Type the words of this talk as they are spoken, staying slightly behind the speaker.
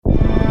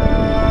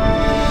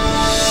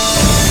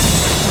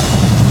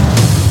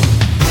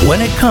When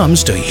it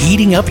comes to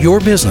heating up your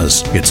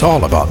business, it's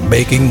all about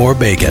making more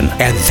bacon,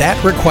 and that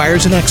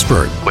requires an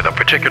expert with a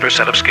particular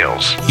set of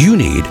skills. You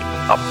need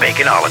a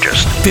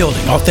baconologist.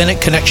 Building authentic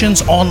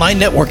connections, online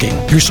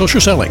networking, your social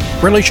selling,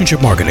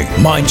 relationship marketing,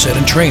 mindset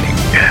and training.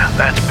 Yeah,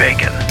 that's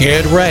bacon.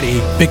 Get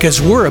ready,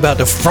 because we're about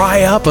to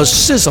fry up a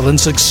sizzling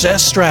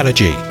success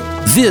strategy.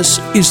 This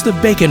is the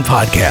Bacon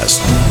Podcast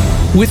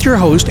with your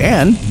host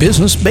and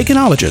business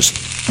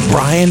baconologist,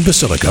 Brian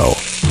Basilico.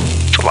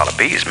 It's a lot of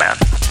bees, man.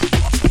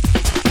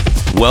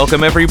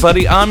 Welcome,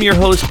 everybody. I'm your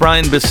host,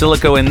 Brian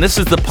Basilico, and this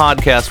is the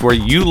podcast where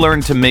you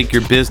learn to make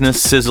your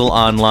business sizzle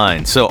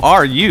online. So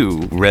are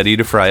you ready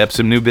to fry up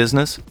some new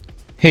business?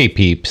 Hey,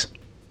 peeps.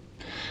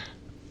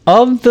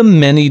 Of the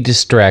many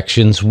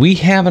distractions we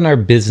have in our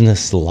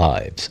business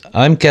lives,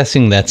 I'm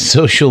guessing that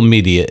social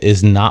media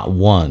is not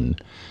one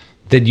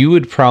that you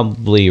would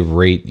probably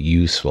rate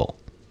useful.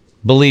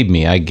 Believe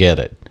me, I get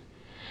it.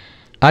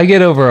 I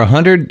get over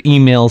 100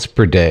 emails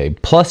per day,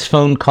 plus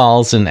phone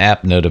calls and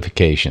app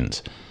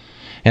notifications.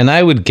 And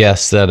I would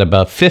guess that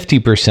about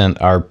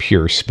 50% are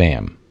pure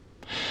spam.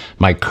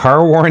 My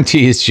car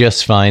warranty is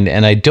just fine,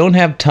 and I don't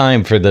have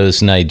time for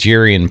those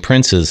Nigerian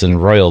princes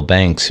and royal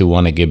banks who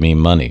want to give me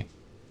money.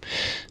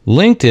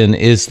 LinkedIn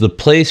is the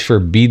place for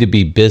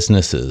B2B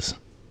businesses,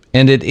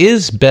 and it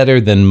is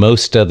better than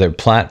most other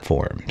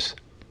platforms.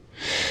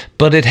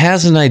 But it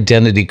has an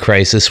identity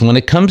crisis when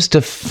it comes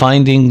to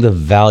finding the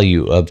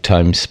value of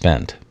time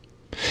spent.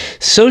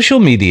 Social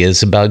media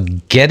is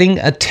about getting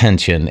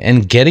attention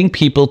and getting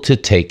people to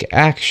take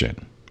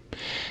action.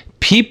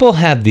 People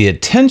have the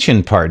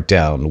attention part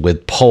down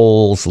with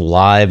polls,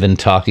 live and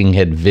talking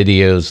head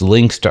videos,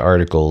 links to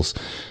articles,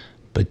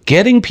 but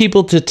getting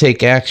people to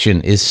take action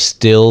is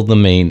still the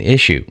main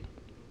issue.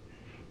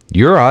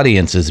 Your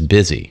audience is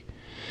busy,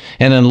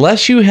 and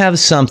unless you have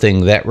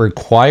something that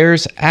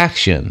requires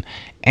action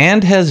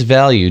and has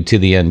value to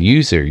the end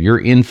user,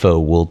 your info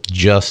will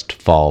just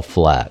fall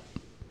flat.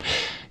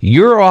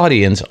 Your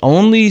audience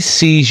only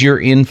sees your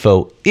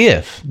info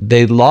if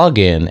they log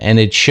in and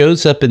it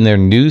shows up in their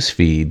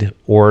newsfeed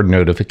or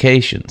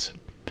notifications.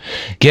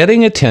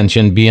 Getting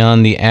attention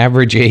beyond the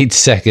average 8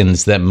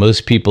 seconds that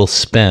most people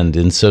spend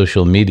in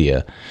social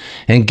media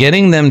and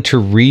getting them to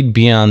read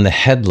beyond the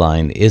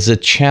headline is a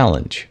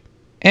challenge,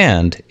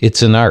 and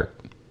it's an art.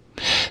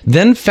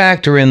 Then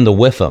factor in the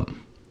WIFM,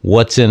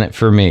 what's in it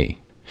for me,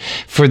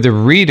 for the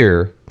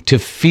reader to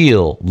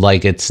feel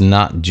like it's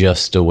not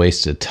just a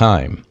waste of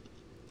time.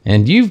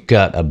 And you've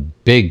got a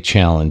big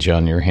challenge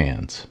on your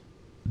hands.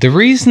 The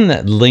reason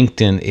that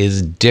LinkedIn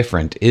is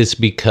different is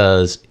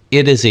because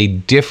it is a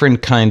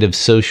different kind of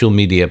social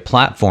media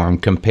platform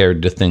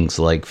compared to things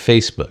like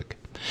Facebook.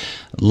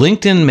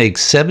 LinkedIn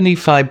makes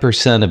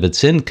 75% of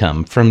its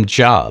income from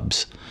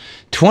jobs,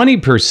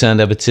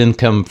 20% of its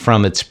income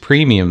from its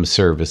premium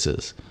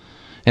services,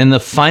 and the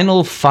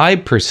final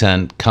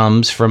 5%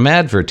 comes from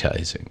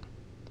advertising.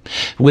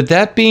 With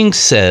that being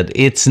said,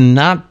 it's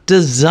not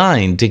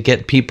designed to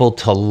get people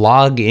to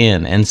log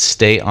in and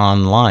stay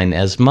online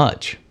as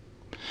much.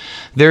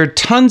 There are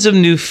tons of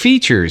new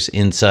features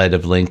inside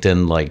of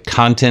LinkedIn, like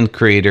content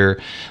creator,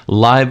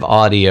 live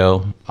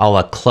audio, a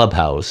la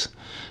Clubhouse,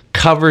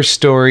 cover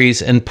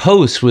stories, and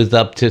posts with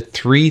up to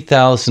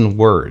 3,000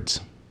 words.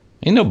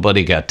 Ain't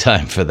nobody got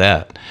time for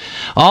that.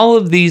 All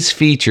of these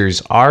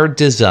features are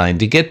designed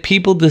to get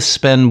people to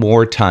spend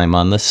more time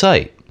on the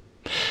site.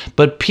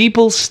 But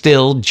people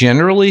still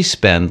generally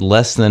spend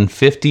less than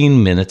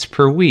 15 minutes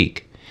per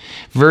week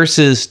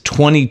versus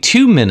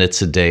 22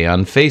 minutes a day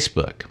on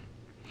Facebook.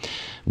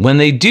 When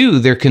they do,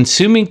 they're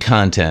consuming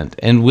content,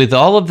 and with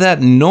all of that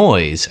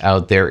noise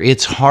out there,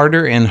 it's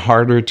harder and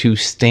harder to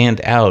stand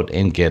out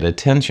and get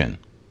attention.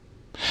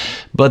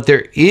 But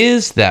there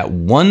is that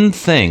one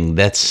thing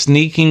that's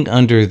sneaking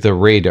under the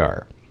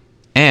radar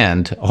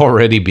and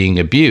already being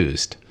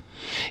abused.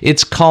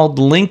 It's called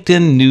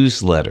LinkedIn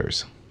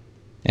newsletters.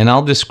 And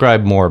I'll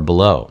describe more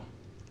below.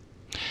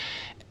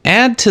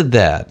 Add to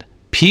that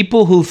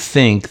people who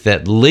think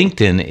that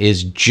LinkedIn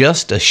is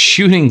just a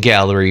shooting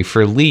gallery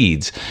for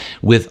leads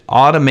with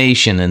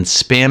automation and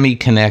spammy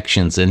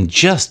connections and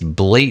just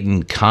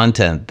blatant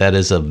content that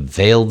is a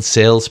veiled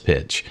sales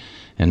pitch.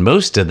 And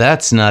most of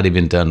that's not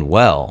even done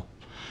well.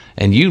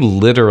 And you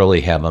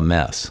literally have a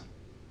mess.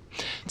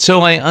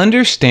 So I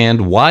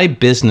understand why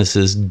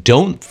businesses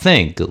don't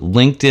think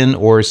LinkedIn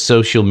or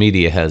social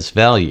media has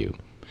value,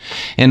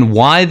 and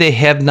why they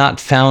have not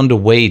found a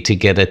way to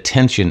get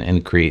attention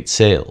and create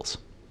sales.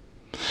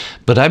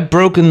 But I've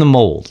broken the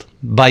mold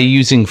by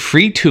using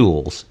free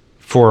tools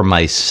for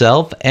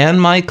myself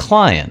and my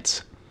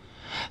clients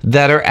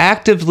that are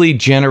actively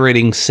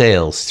generating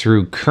sales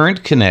through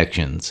current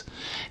connections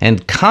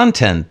and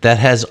content that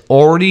has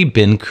already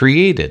been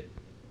created,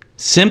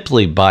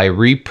 simply by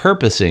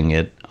repurposing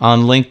it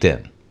on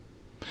LinkedIn.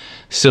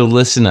 So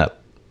listen up.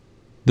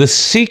 The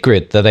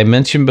secret that I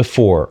mentioned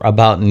before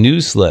about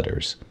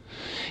newsletters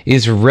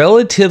is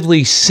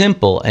relatively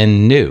simple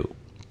and new,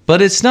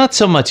 but it's not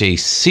so much a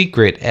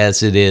secret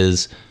as it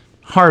is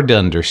hard to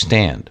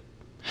understand.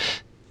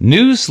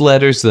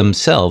 Newsletters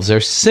themselves are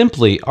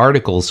simply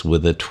articles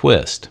with a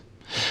twist.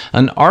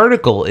 An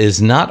article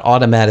is not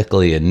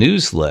automatically a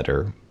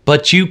newsletter,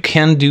 but you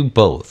can do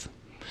both.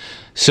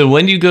 So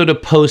when you go to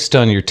post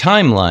on your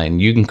timeline,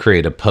 you can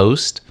create a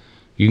post,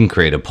 you can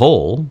create a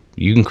poll,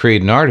 you can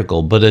create an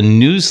article, but a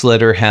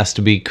newsletter has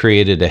to be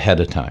created ahead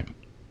of time.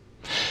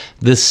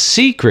 The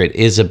secret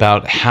is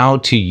about how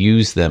to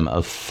use them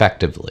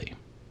effectively.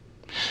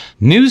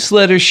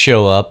 Newsletters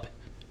show up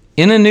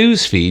in a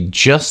newsfeed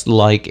just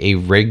like a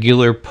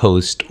regular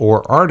post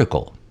or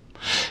article,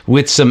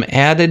 with some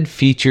added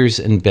features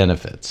and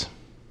benefits.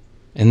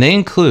 And they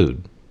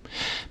include: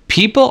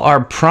 people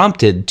are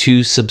prompted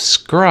to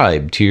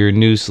subscribe to your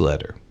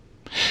newsletter.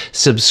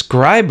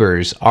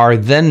 Subscribers are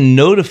then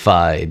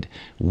notified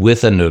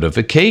with a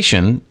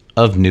notification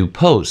of new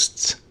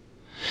posts.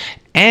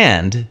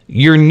 And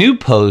your new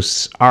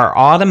posts are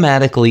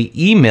automatically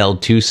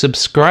emailed to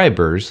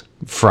subscribers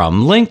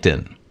from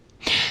LinkedIn.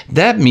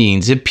 That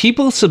means if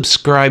people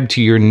subscribe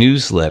to your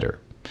newsletter,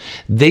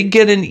 they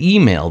get an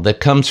email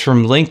that comes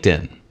from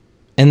LinkedIn,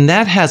 and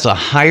that has a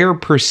higher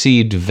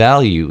perceived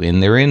value in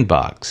their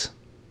inbox.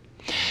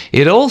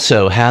 It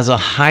also has a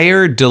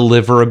higher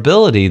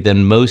deliverability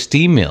than most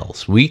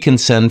emails we can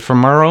send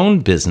from our own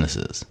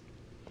businesses.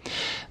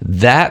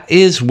 That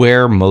is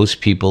where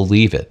most people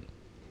leave it,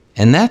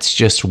 and that's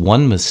just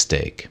one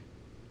mistake.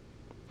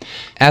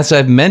 As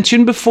I've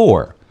mentioned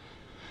before,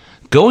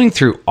 going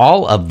through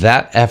all of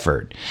that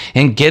effort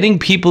and getting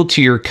people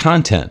to your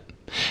content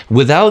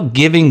without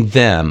giving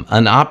them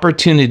an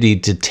opportunity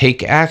to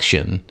take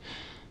action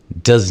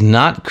does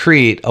not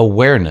create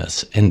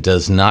awareness and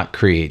does not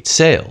create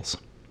sales.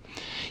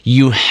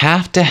 You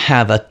have to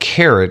have a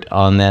carrot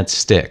on that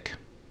stick.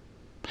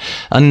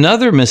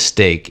 Another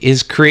mistake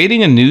is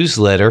creating a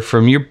newsletter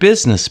from your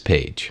business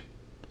page.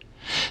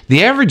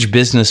 The average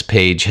business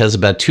page has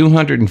about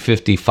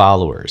 250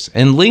 followers,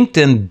 and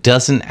LinkedIn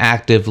doesn't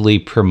actively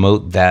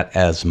promote that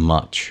as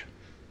much.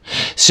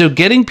 So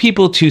getting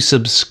people to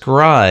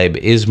subscribe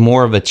is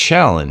more of a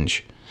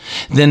challenge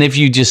than if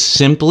you just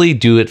simply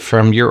do it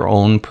from your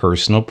own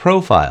personal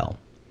profile.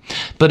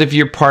 But if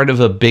you're part of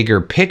a bigger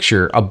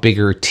picture, a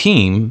bigger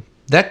team,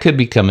 that could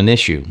become an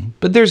issue,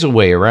 but there's a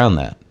way around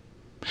that.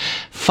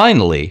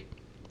 Finally,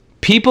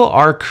 people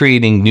are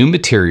creating new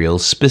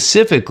materials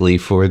specifically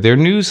for their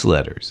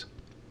newsletters.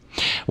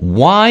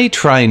 Why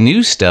try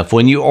new stuff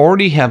when you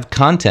already have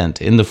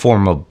content in the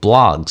form of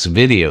blogs,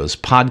 videos,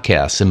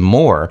 podcasts, and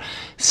more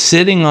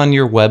sitting on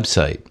your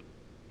website?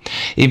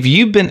 If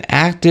you've been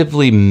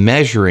actively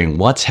measuring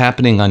what's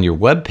happening on your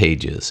web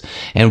pages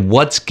and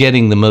what's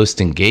getting the most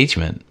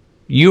engagement,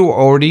 you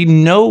already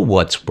know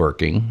what's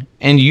working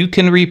and you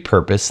can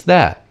repurpose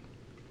that.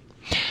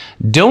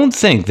 Don't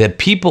think that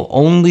people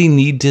only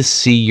need to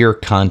see your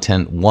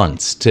content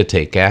once to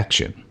take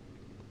action.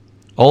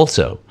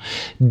 Also,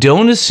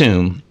 don't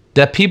assume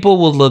that people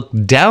will look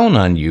down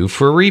on you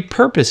for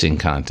repurposing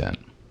content.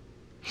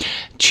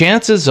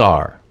 Chances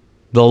are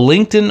the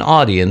LinkedIn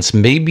audience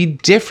may be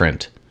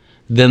different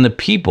than the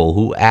people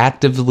who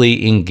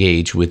actively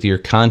engage with your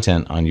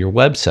content on your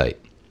website.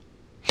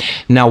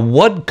 Now,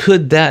 what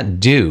could that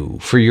do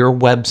for your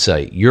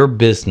website, your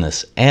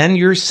business, and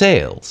your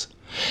sales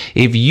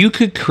if you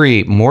could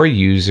create more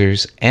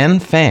users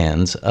and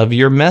fans of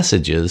your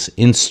messages,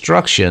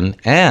 instruction,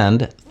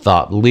 and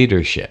thought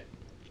leadership?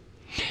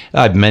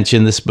 I've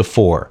mentioned this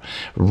before.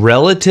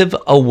 Relative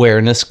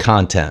awareness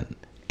content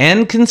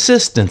and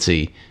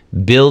consistency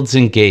builds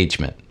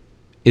engagement.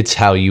 It's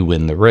how you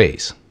win the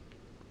race.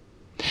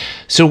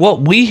 So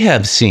what we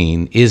have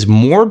seen is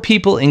more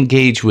people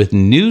engage with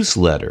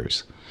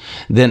newsletters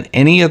than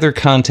any other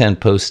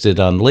content posted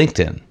on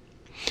LinkedIn.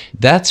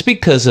 That's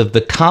because of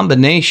the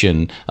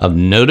combination of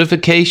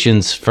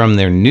notifications from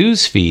their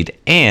newsfeed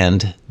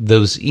and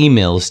those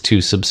emails to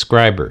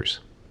subscribers.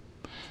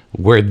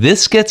 Where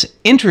this gets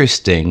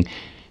interesting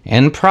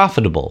and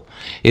profitable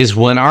is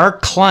when our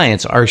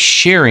clients are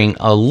sharing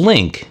a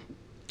link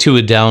to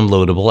a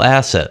downloadable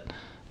asset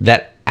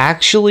that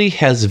actually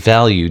has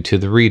value to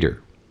the reader.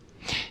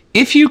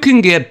 If you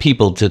can get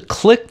people to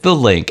click the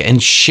link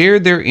and share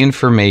their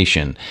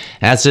information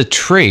as a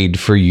trade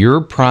for your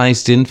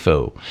prized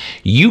info,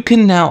 you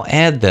can now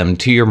add them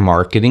to your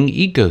marketing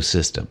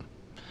ecosystem.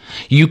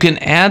 You can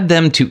add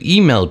them to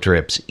email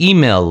drips,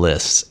 email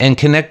lists, and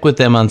connect with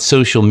them on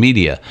social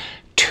media,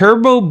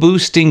 turbo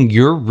boosting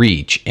your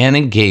reach and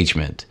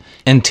engagement,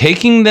 and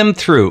taking them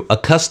through a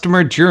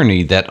customer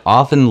journey that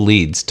often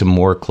leads to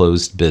more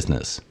closed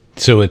business.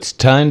 So it's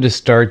time to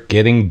start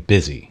getting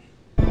busy.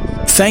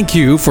 Thank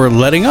you for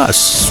letting us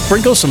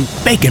sprinkle some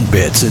bacon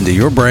bits into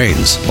your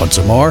brains. Want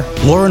some more?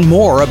 Learn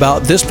more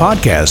about this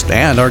podcast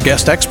and our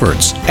guest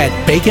experts at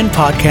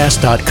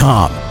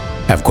baconpodcast.com.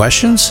 Have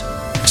questions?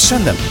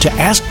 Send them to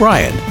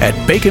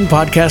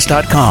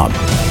askbrian@baconpodcast.com.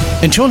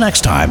 Until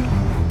next time,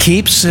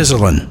 keep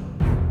sizzling.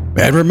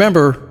 And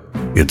remember,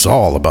 it's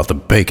all about the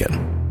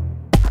bacon.